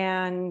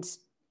 and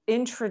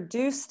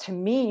introduced to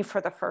me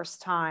for the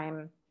first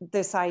time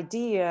this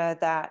idea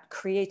that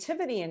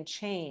creativity and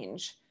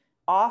change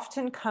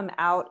often come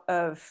out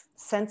of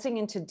sensing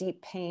into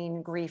deep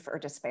pain, grief, or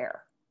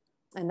despair.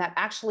 And that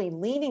actually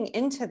leaning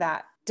into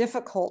that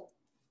difficult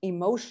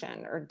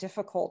emotion or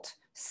difficult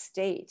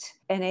state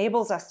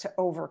enables us to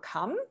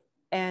overcome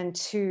and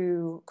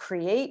to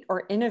create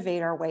or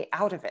innovate our way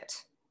out of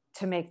it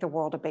to make the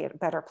world a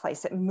better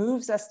place. It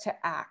moves us to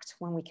act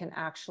when we can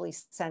actually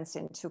sense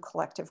into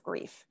collective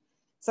grief.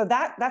 So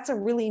that's a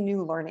really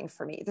new learning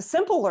for me. The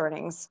simple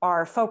learnings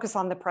are focus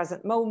on the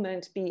present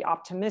moment, be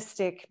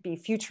optimistic, be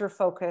future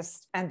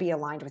focused, and be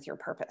aligned with your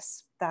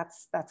purpose.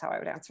 That's how I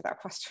would answer that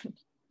question.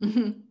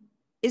 Mm-hmm.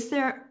 Is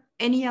there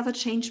any other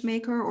change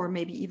maker, or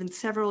maybe even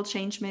several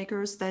change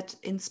makers, that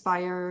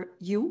inspire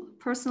you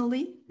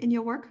personally in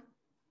your work?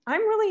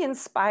 I'm really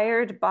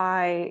inspired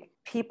by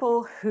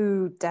people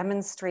who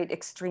demonstrate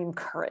extreme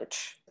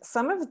courage.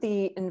 Some of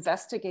the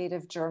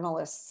investigative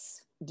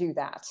journalists do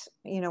that.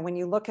 You know, when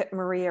you look at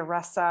Maria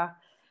Ressa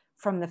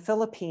from the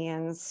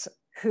Philippines,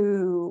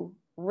 who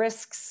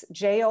risks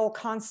jail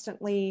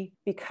constantly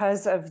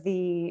because of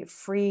the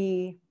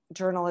free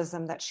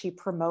journalism that she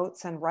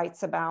promotes and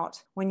writes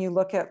about. When you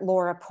look at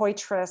Laura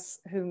Poitras,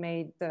 who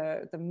made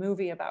the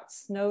movie about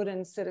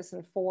Snowden,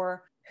 Citizen4,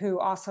 who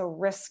also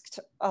risked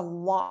a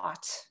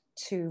lot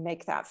to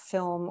make that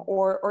film,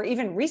 or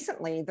even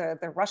recently,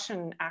 the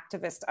Russian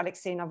activist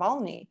Alexei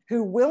Navalny,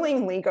 who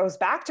willingly goes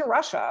back to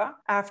Russia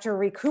after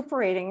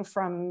recuperating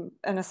from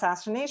an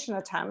assassination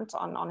attempt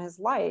on his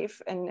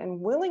life, and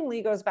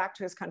willingly goes back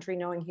to his country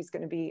knowing he's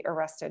going to be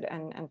arrested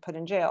and put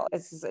in jail.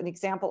 This is an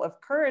example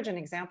of courage, an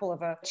example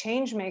of a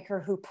change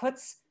maker who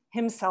puts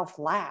himself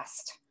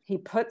last. He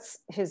puts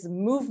his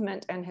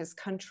movement and his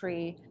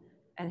country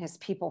and his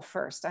people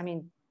first. I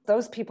mean,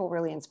 those people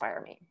really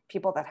inspire me,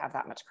 people that have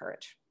that much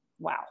courage.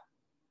 Wow.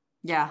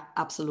 Yeah,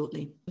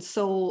 absolutely.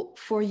 So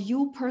for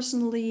you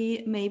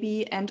personally,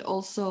 maybe, and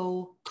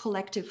also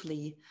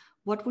collectively,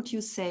 what would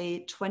you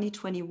say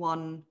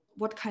 2021,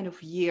 what kind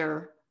of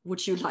year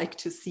would you like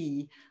to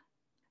see?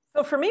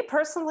 So for me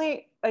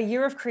personally, a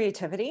year of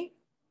creativity,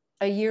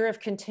 a year of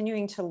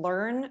continuing to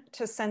learn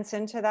to sense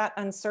into that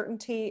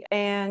uncertainty.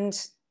 And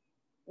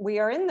we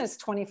are in this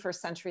 21st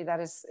century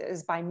that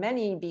is by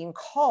many being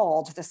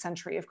called the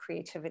century of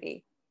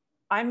creativity.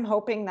 I'm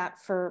hoping that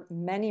for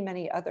many,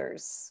 many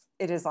others,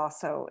 it is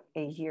also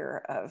a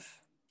year of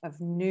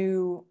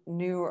new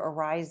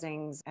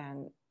arisings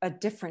and a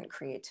different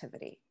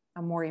creativity,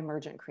 a more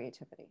emergent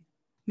creativity.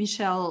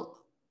 Michelle,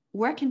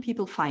 where can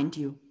people find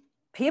you?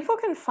 People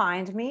can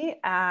find me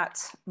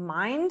at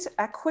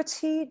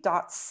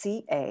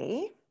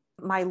mindequity.ca.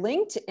 My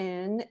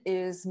LinkedIn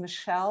is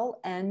Michelle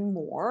N.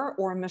 Moore,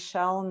 or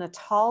Michelle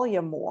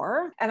Natalia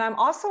Moore. And I'm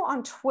also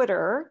on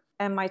Twitter,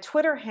 and my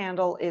Twitter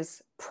handle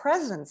is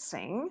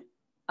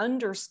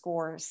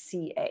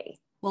presencing_CA.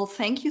 Well,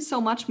 thank you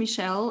so much,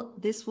 Michelle.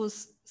 This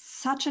was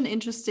such an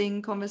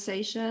interesting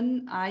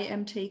conversation. I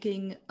am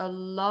taking a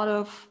lot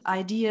of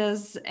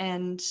ideas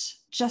and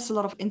just a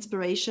lot of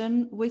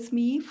inspiration with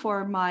me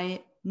for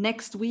my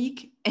next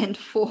week and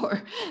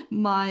for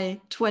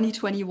my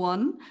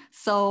 2021.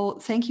 So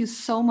thank you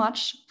so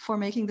much for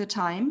making the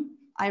time.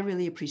 I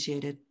really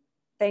appreciate it.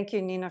 Thank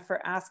you, Nina, for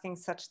asking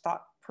such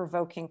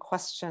thought-provoking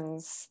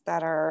questions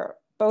that are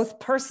both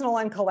personal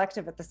and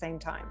collective at the same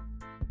time.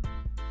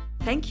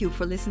 Thank you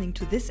for listening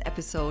to this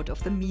episode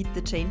of the Meet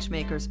the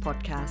Changemakers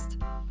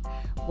podcast.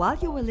 While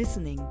you were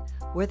listening,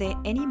 were there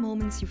any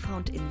moments you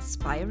found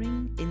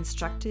inspiring,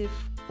 instructive,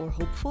 or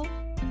hopeful?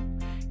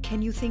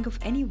 Can you think of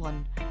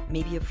anyone,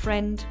 maybe a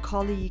friend,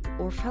 colleague,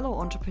 or fellow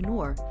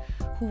entrepreneur,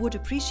 who would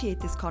appreciate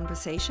this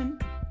conversation?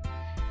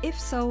 If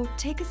so,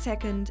 take a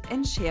second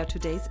and share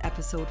today's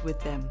episode with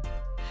them.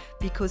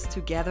 Because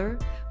together,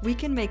 we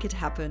can make it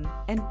happen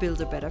and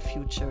build a better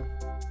future.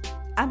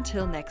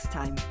 Until next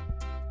time.